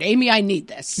motherhood. Amy, I need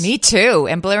this. Me too.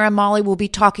 And Blair and Molly will be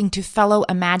talking to fellow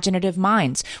imaginative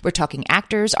minds. We're talking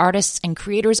actors, artists, and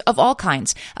creators of all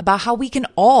kinds about how we can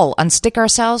all unstick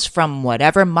ourselves from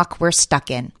whatever muck we're stuck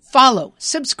in. Follow,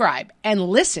 subscribe, and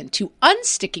listen to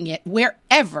Unsticking It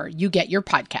wherever you get your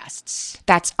podcasts.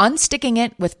 That's Unsticking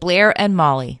It with Blair and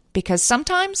Molly, because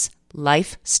sometimes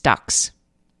life stucks.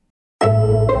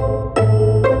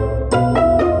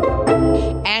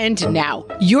 And now,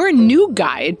 your new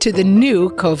guide to the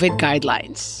new COVID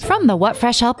guidelines. From the What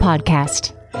Fresh Hell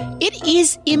podcast. It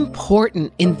is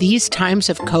important in these times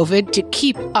of COVID to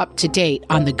keep up to date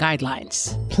on the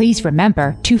guidelines. Please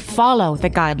remember to follow the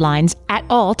guidelines at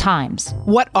all times.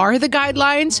 What are the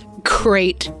guidelines?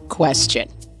 Great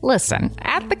question. Listen,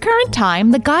 at the current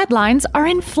time, the guidelines are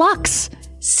in flux.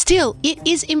 Still, it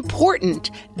is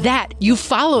important that you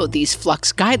follow these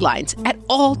flux guidelines at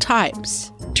all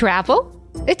times. Travel?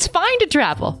 It's fine to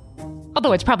travel.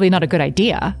 Although it's probably not a good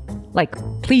idea. Like,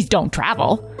 please don't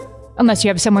travel. Unless you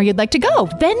have somewhere you'd like to go.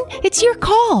 Then it's your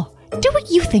call. Do what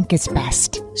you think is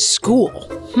best. School.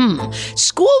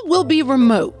 School will be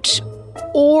remote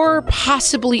or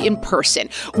possibly in person.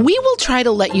 We will try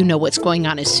to let you know what's going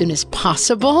on as soon as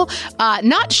possible.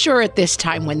 Not sure at this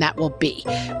time when that will be.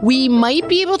 We might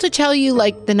be able to tell you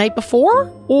like the night before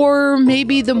or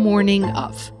maybe the morning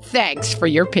of. Thanks for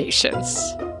your patience.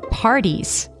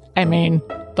 Parties. I mean,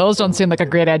 those don't seem like a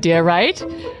great idea, right?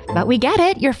 But we get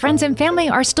it. Your friends and family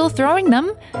are still throwing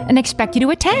them and expect you to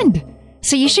attend.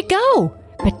 So you should go,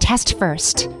 but test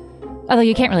first. Although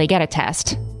you can't really get a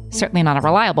test. Certainly not a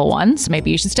reliable one, so maybe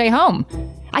you should stay home.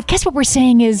 I guess what we're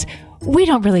saying is, we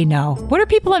don't really know. What are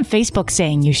people on Facebook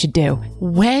saying you should do?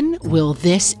 When will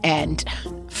this end?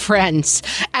 Friends,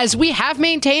 as we have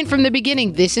maintained from the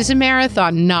beginning, this is a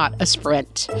marathon, not a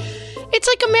sprint. It's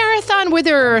like a marathon where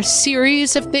there are a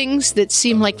series of things that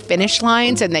seem like finish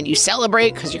lines and then you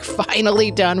celebrate because you're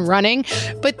finally done running.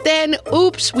 But then,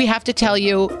 oops, we have to tell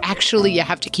you, actually, you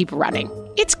have to keep running.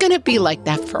 It's going to be like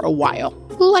that for a while,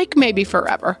 like maybe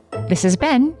forever. This has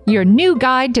been your new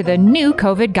guide to the new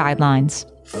COVID guidelines.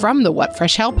 From the What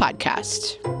Fresh Hell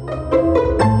podcast.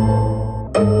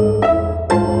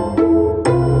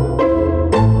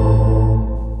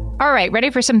 All right, ready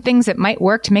for some things that might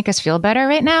work to make us feel better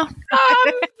right now?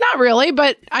 Not really,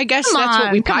 but I guess that's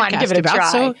what we podcast about.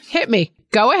 Try. So hit me.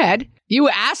 Go ahead. You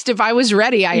asked if I was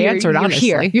ready. I answered honestly.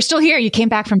 Here. You're still here. You came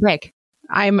back from break.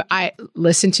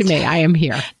 Listen to me. I am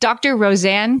here. Dr.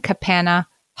 Roseanne Capanna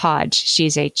Hodge.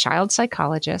 She's a child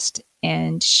psychologist,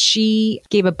 and she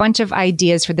gave a bunch of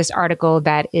ideas for this article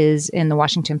that is in the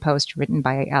Washington Post, written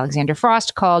by Alexander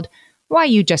Frost, called Why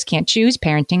You Just Can't Choose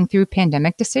Parenting Through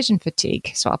Pandemic Decision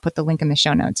Fatigue. So I'll put the link in the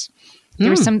show notes.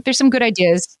 There's some good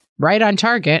ideas. Right on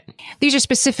target. These are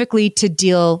specifically to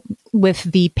deal with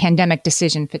the pandemic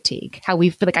decision fatigue. How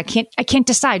we feel like I can't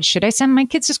decide. Should I send my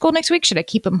kids to school next week? Should I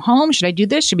keep them home? Should I do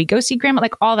this? Should we go see grandma?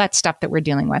 Like all that stuff that we're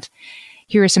dealing with.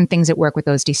 Here are some things that work with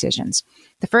those decisions.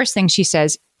 The first thing she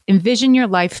says, envision your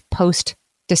life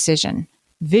post-decision.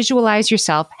 visualize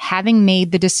yourself having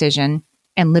made the decision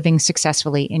and living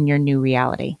successfully in your new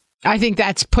reality. I think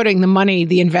that's putting the money,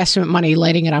 the investment money,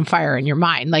 lighting it on fire in your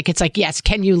mind. Like, it's like, yes,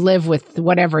 can you live with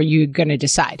whatever you're going to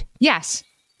decide? Yes,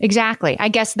 exactly. I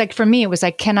guess like for me, it was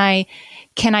like, can I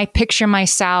picture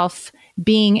myself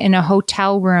being in a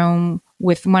hotel room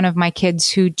with one of my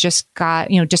kids who just got,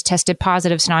 just tested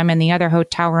positive. So now I'm in the other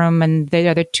hotel room and the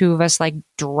other two of us like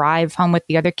drive home with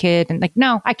the other kid. And like,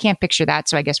 no, I can't picture that.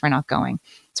 So I guess we're not going.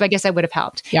 So I guess that would have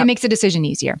helped. Yep. It makes the decision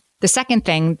easier. The second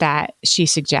thing that she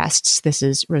suggests, this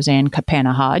is Roseanne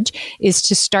Campana-Hodge, is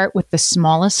to start with the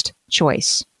smallest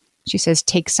choice. She says,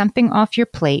 take something off your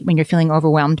plate when you're feeling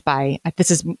overwhelmed by,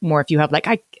 this is more if you have like,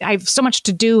 I have so much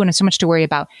to do and so much to worry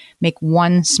about. Make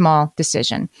one small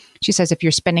decision. She says, if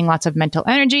you're spending lots of mental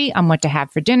energy on what to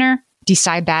have for dinner,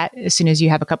 decide that as soon as you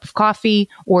have a cup of coffee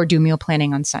or do meal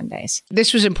planning on Sundays.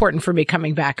 This was important for me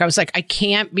coming back. I was like, I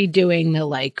can't be doing the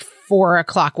like 4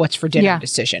 o'clock, what's for dinner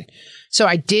decision. So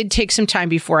I did take some time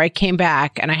before I came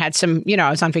back and I had some, I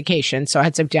was on vacation. So I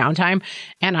had some downtime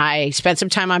and I spent some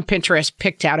time on Pinterest,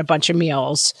 picked out a bunch of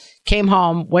meals, came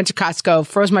home, went to Costco,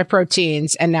 froze my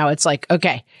proteins. And now it's like,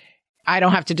 okay, I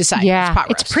don't have to decide. Yeah,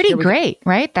 it's pretty great,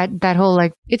 right? That whole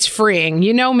like, it's freeing.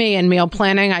 You know me and meal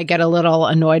planning, I get a little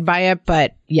annoyed by it,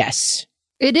 but yes.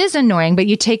 It is annoying, but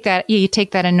you take that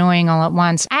annoying all at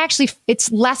once.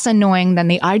 It's less annoying than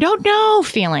the I don't know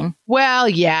feeling. Well,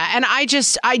 yeah. And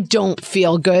I don't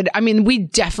feel good. I mean, we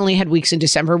definitely had weeks in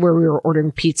December where we were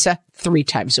ordering pizza 3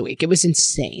 times a week. It was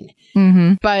insane.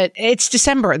 Mm-hmm. But it's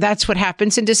December. That's what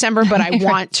happens in December. But I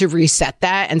want to reset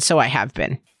that. And so I have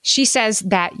been. She says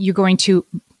that you're going to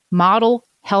model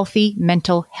healthy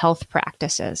mental health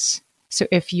practices. So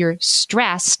if you're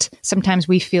stressed, sometimes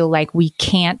we feel like we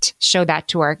can't show that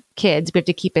to our kids. We have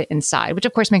to keep it inside, which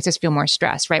of course makes us feel more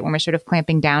stressed, right? When we're sort of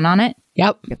clamping down on it.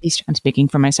 Yep. At least I'm speaking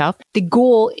for myself. The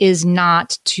goal is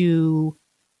not to,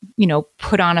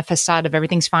 put on a facade of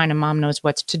everything's fine and mom knows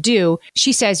what to do.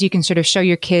 She says you can sort of show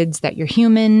your kids that you're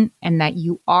human and that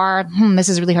you are, this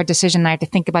is a really hard decision. I have to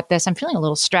think about this. I'm feeling a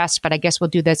little stressed, but I guess we'll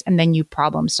do this. And then you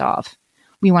problem solve.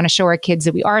 We want to show our kids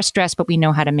that we are stressed, but we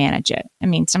know how to manage it. I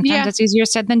mean, sometimes it's easier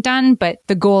said than done, but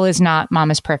the goal is not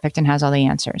mom is perfect and has all the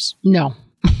answers. No.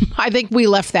 I think we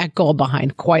left that goal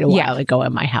behind quite a while ago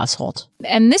in my household.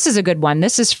 And this is a good one.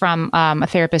 This is from a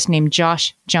therapist named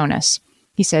Josh Jonas.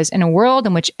 He says, in a world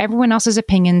in which everyone else's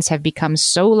opinions have become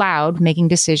so loud, making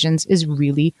decisions is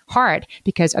really hard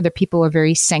because other people are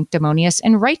very sanctimonious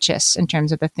and righteous in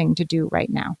terms of the thing to do right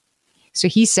now. So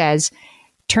he says,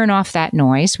 turn off that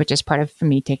noise, which is part of, for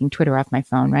me, taking Twitter off my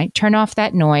phone, right? Turn off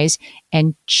that noise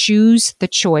and choose the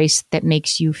choice that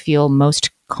makes you feel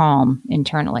most calm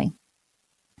internally.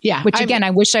 Yeah. Which again,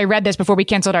 I wish I read this before we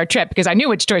canceled our trip because I knew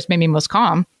which choice made me most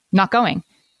calm, not going.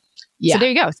 Yeah. So there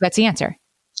you go. So that's the answer.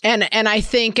 And I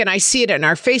think, and I see it in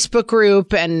our Facebook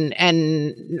group and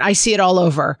I see it all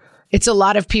over. It's a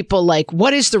lot of people like,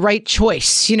 what is the right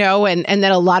choice? And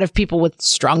then a lot of people with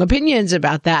strong opinions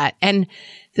about that. And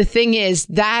the thing is,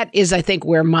 that is, I think,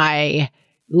 where my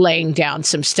laying down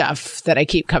some stuff that I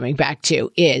keep coming back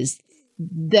to is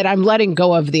that I'm letting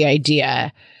go of the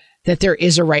idea that there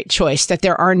is a right choice, that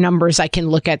there are numbers I can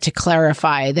look at to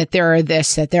clarify, that there are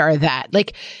this, that there are that.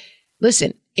 Like,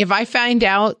 listen, if I find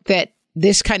out that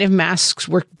this kind of masks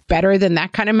work better than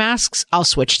that kind of masks, I'll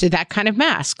switch to that kind of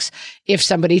masks. If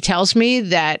somebody tells me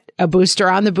that a booster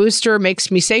on the booster makes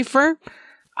me safer,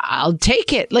 I'll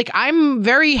take it. Like, I'm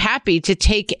very happy to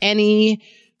take any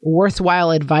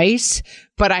worthwhile advice,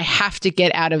 but I have to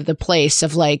get out of the place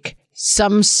of like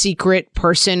some secret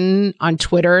person on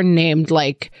Twitter named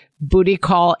like Booty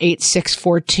Call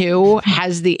 8642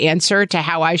 has the answer to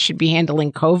how I should be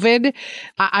handling COVID.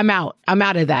 I'm out. I'm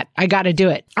out of that. I got to do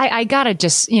it. I got to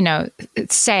just,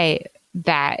 say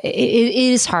that it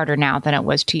is harder now than it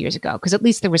was 2 years ago, because at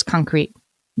least there was concrete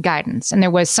guidance and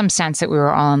there was some sense that we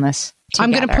were all in this together.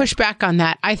 I'm going to push back on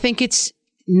that. I think it's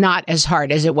not as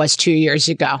hard as it was 2 years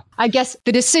ago. I guess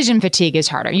the decision fatigue is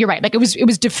harder. You're right. Like it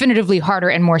was definitively harder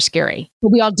and more scary. But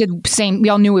we all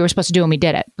knew we were supposed to do and we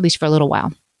did it, at least for a little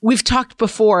while. We've talked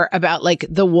before about like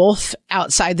the wolf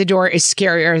outside the door is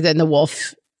scarier than the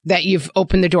wolf that you've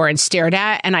opened the door and stared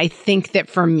at. And I think that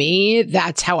for me,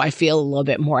 that's how I feel a little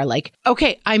bit more like,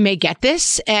 okay, I may get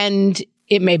this and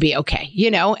it may be okay,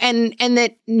 and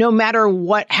that no matter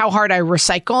how hard I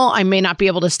recycle, I may not be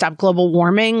able to stop global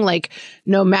warming. Like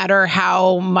no matter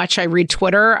how much I read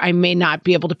Twitter, I may not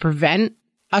be able to prevent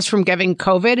us from getting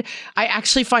COVID, I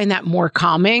actually find that more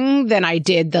calming than I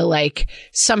did the like,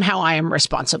 somehow I am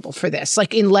responsible for this.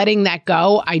 Like in letting that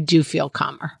go, I do feel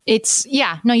calmer.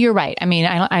 No, you're right. I mean,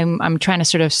 I'm trying to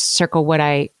sort of circle what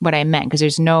I meant, because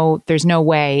there's no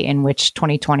way in which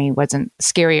 2020 wasn't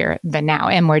scarier than now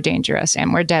and more dangerous and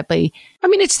more deadly. I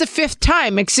mean, it's the fifth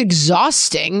time. It's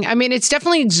exhausting. I mean, it's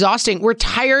definitely exhausting. We're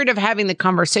tired of having the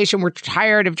conversation. We're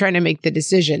tired of trying to make the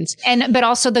decisions. But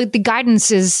also the guidance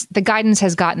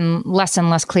has gotten less and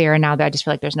less clear. And now that I just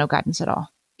feel like there's no guidance at all.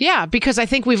 Yeah, because I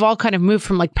think we've all kind of moved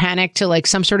from like panic to like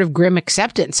some sort of grim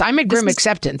acceptance. I'm at grim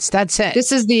acceptance. That's it.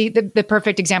 This is the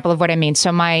perfect example of what I mean.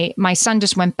 So my son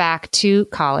just went back to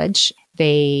college.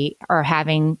 They are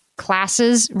having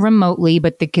classes remotely,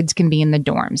 but the kids can be in the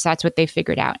dorms. That's what they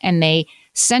figured out. And they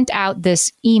sent out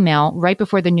this email right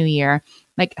before the new year.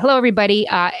 Like, hello, everybody.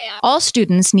 All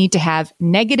students need to have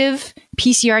negative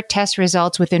PCR test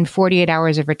results within 48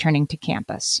 hours of returning to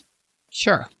campus.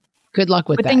 Sure. Good luck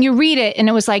with that. But then you read it and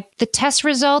it was like the test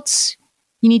results,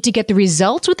 you need to get the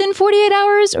results within 48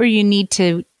 hours, or you need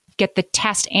to get the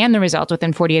test and the results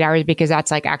within 48 hours, because that's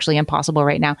like actually impossible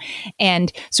right now.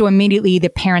 And so immediately the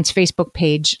parents' Facebook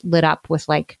page lit up with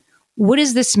like, what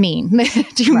does this mean?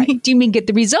 Do you mean get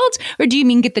the results, or do you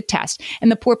mean get the test? And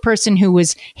the poor person who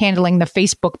was handling the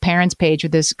Facebook parents page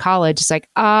with this college is like,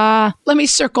 let me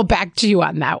circle back to you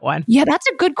on that one. Yeah, that's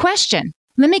a good question.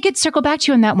 Let me circle back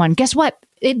to you on that one. Guess what?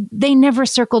 They never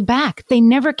circled back. They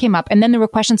never came up. And then there were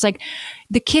questions like,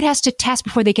 the kid has to test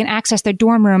before they can access their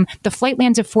dorm room. The flight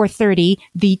lands at 4:30.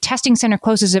 The testing center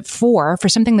closes at 4 for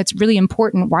something that's really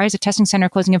important. Why is the testing center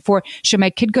closing at 4? Should my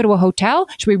kid go to a hotel?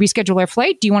 Should we reschedule our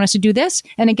flight? Do you want us to do this?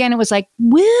 And again, it was like,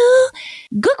 well,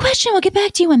 good question. We'll get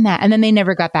back to you on that. And then they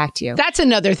never got back to you. That's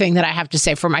another thing that I have to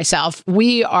say for myself.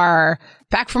 We are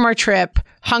back from our trip,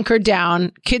 hunkered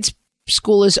down, kids'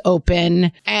 school is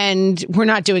open, and we're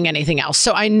not doing anything else.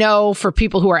 So I know for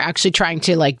people who are actually trying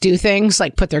to like do things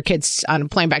like put their kids on a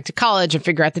plane back to college and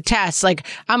figure out the tests, like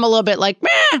I'm a little bit like,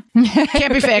 meh,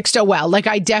 can't be fixed. Oh, well, like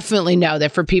I definitely know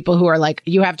that for people who are like,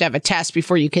 you have to have a test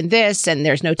before you can this, and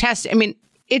there's no test. I mean,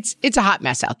 it's a hot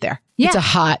mess out there. Yeah. It's a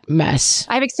hot mess.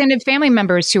 I have extended family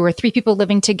members who are 3 people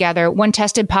living together. One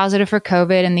tested positive for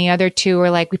COVID and the other 2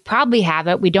 are like, we probably have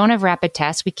it. We don't have rapid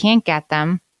tests. We can't get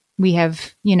them. We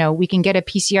have, we can get a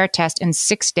PCR test in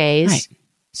 6 days. Right.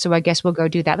 So I guess we'll go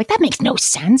do that. Like, that makes no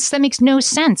sense.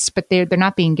 But they're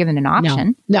not being given an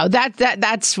option. No,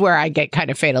 that's where I get kind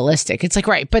of fatalistic. It's like,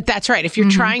 right. But that's right. If you're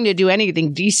trying to do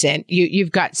anything decent,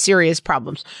 you've got serious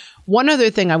problems. One other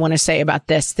thing I want to say about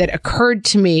this that occurred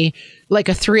to me like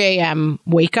a 3 a.m.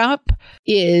 wake up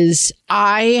is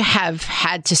I have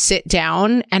had to sit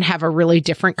down and have a really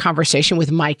different conversation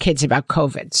with my kids about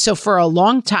COVID. So for a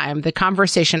long time, the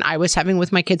conversation I was having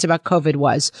with my kids about COVID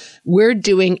was, we're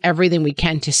doing everything we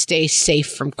can to stay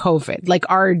safe from COVID. Like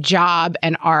our job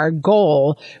and our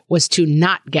goal was to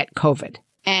not get COVID.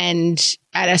 And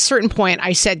at a certain point,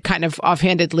 I said kind of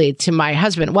offhandedly to my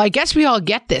husband, well, I guess we all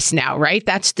get this now, right?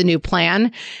 That's the new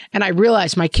plan. And I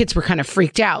realized my kids were kind of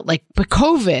freaked out, like, but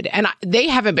COVID. And they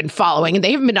haven't been following, and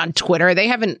they haven't been on Twitter. They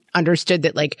haven't understood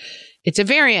that, like, it's a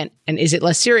variant, and is it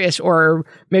less serious? Or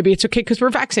maybe it's okay because we're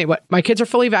vaccinated. What? My kids are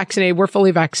fully vaccinated. We're fully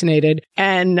vaccinated.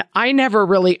 And I never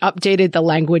really updated the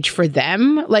language for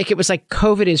them. Like, it was like,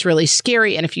 COVID is really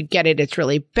scary. And if you get it, it's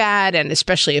really bad. And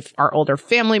especially if our older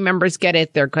family members get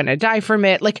it, they're going to die from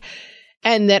it. Like,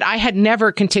 and that I had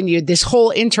never continued this whole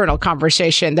internal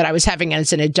conversation that I was having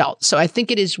as an adult. So I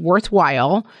think it is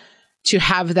worthwhile to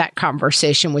have that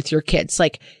conversation with your kids.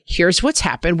 Like, here's what's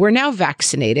happened. We're now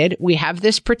vaccinated. We have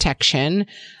this protection.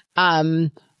 Nana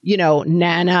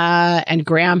and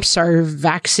Gramps are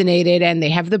vaccinated and they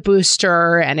have the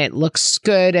booster and it looks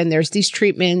good. And there's these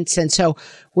treatments. And so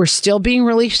we're still being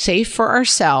really safe for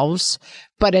ourselves.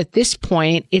 But at this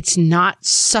point, it's not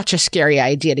such a scary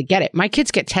idea to get it. My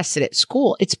kids get tested at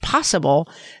school. It's possible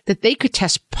that they could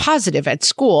test positive at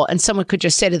school and someone could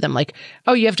just say to them like,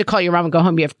 oh, you have to call your mom and go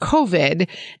home. You have COVID.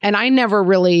 And I never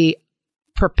really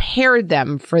prepared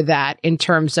them for that in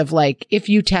terms of like, if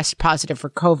you test positive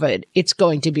for COVID, it's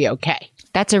going to be okay.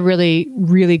 That's a really,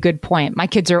 really good point. My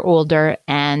kids are older.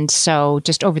 And so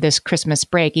just over this Christmas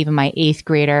break, even my 8th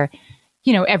grader,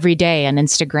 every day on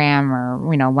Instagram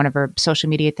or, one of her social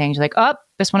media things, like, oh,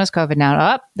 this one is COVID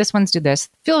now. Oh, this one's do this.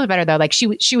 Feels better though. Like she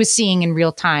was seeing in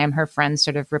real time her friends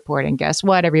sort of reporting, guess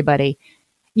what, everybody,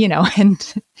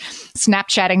 and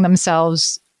Snapchatting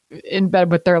themselves in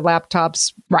bed with their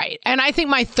laptops. Right. And I think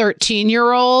my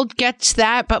 13-year-old gets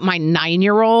that, but my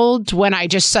 9-year-old, when I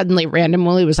just suddenly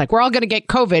randomly was like, we're all going to get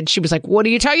COVID, she was like, what are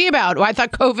you talking about? Well, I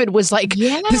thought COVID was like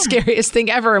the scariest thing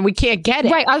ever and we can't get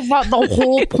it. Right. I thought the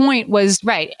whole point was,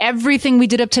 right, everything we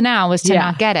did up to now was to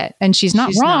not get it. And she's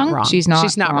not wrong. She's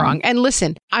not wrong. And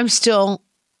listen, I'm still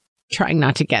trying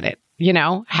not to get it. You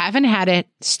know, haven't had it,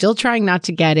 still trying not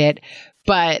to get it.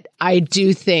 But I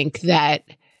do think that,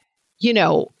 you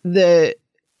know,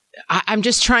 I'm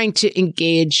just trying to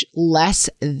engage less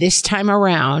this time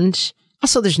around.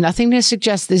 Also, there's nothing to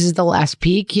suggest this is the last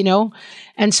peak, you know?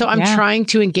 And so I'm trying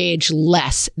to engage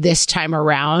less this time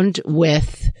around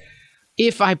with,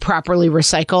 if I properly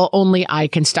recycle, only I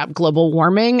can stop global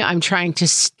warming. I'm trying to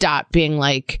stop being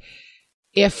like,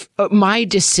 if my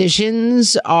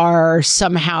decisions are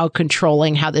somehow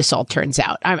controlling how this all turns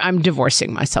out. I'm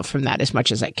divorcing myself from that as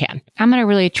much as I can. I'm going to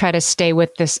really try to stay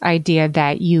with this idea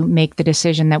that you make the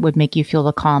decision that would make you feel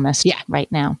the calmest right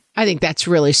now. I think that's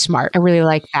really smart. I really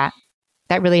like that.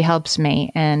 That really helps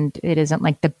me. And it isn't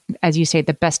like as you say,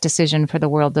 the best decision for the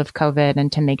world of COVID and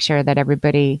to make sure that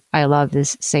everybody I love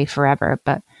is safe forever,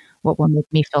 but what will make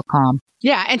me feel calm.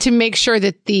 Yeah. And to make sure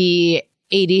that the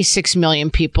 86 million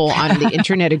people on the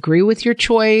internet agree with your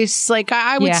choice. Like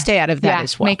I would stay out of that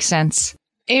as well. Makes sense.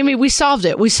 Amy, we solved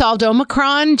it. We solved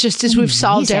Omicron just as we've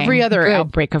solved every other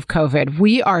outbreak of COVID.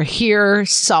 We are here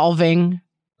solving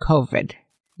COVID.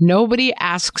 Nobody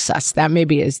asks us. That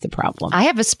maybe is the problem. I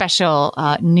have a special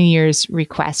New Year's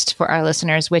request for our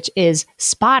listeners, which is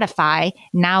Spotify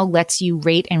now lets you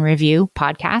rate and review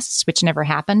podcasts, which never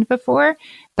happened before,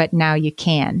 but now you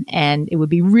can. And it would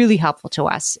be really helpful to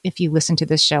us if you listen to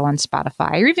this show on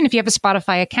Spotify, or even if you have a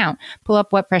Spotify account, pull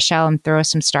up What Fresh Hell and throw us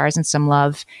some stars and some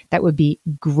love. That would be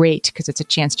great because it's a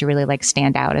chance to really like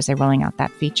stand out as they're rolling out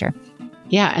that feature.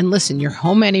 Yeah. And listen, you're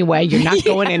home anyway. You're not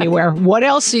going anywhere. What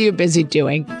else are you busy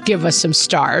doing? Give us some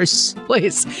stars,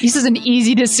 please. This is an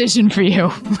easy decision for you.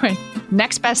 Right.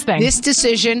 Next best thing. This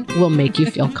decision will make you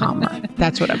feel calmer.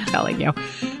 That's what I'm telling you.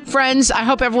 Friends, I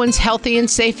hope everyone's healthy and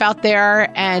safe out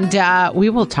there. And we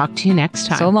will talk to you next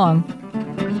time. So long.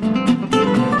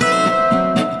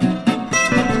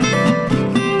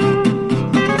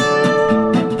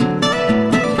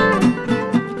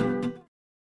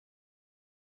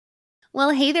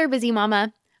 Well, hey there, busy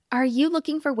mama. Are you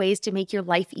looking for ways to make your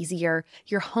life easier,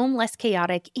 your home less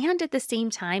chaotic, and at the same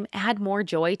time add more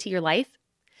joy to your life?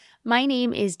 My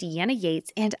name is Deanna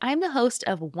Yates, and I'm the host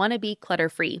of Wanna Be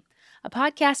Clutter-Free, a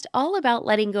podcast all about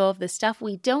letting go of the stuff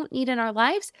we don't need in our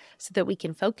lives so that we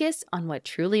can focus on what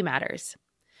truly matters.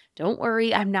 Don't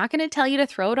worry, I'm not going to tell you to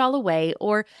throw it all away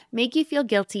or make you feel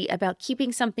guilty about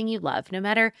keeping something you love, no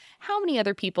matter how many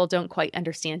other people don't quite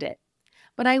understand it.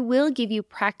 But I will give you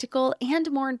practical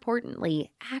and, more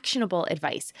importantly, actionable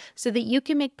advice so that you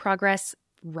can make progress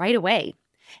right away.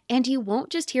 And you won't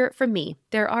just hear it from me.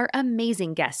 There are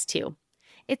amazing guests too.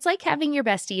 It's like having your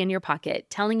bestie in your pocket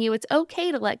telling you it's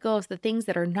okay to let go of the things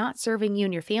that are not serving you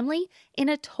and your family in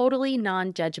a totally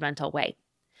non-judgmental way.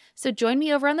 So join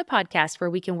me over on the podcast where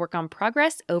we can work on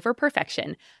progress over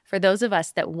perfection for those of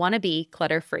us that want to be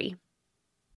clutter-free.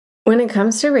 When it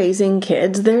comes to raising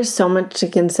kids, there's so much to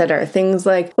consider. Things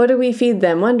like, what do we feed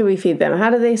them? When do we feed them?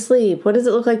 How do they sleep? What does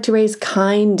it look like to raise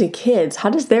kind kids? How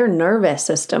does their nervous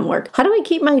system work? How do I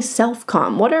keep myself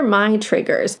calm? What are my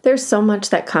triggers? There's so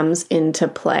much that comes into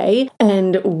play,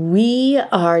 and we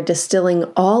are distilling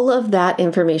all of that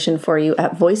information for you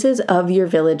at Voices of Your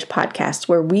Village podcast,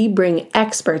 where we bring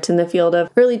experts in the field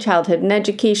of early childhood and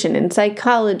education and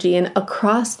psychology and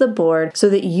across the board so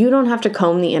that you don't have to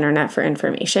comb the internet for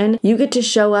information. You get to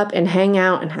show up and hang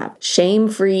out and have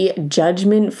shame-free,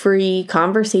 judgment-free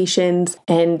conversations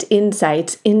and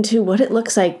insights into what it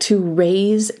looks like to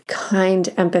raise kind,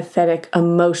 empathetic,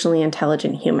 emotionally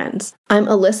intelligent humans. I'm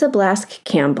Alyssa Blask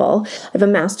Campbell. I have a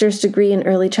master's degree in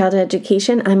early childhood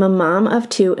education. I'm a mom of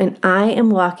 2, and I am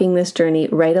walking this journey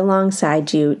right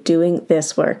alongside you doing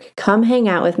this work. Come hang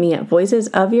out with me at Voices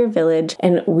of Your Village,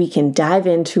 and we can dive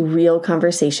into real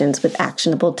conversations with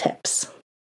actionable tips.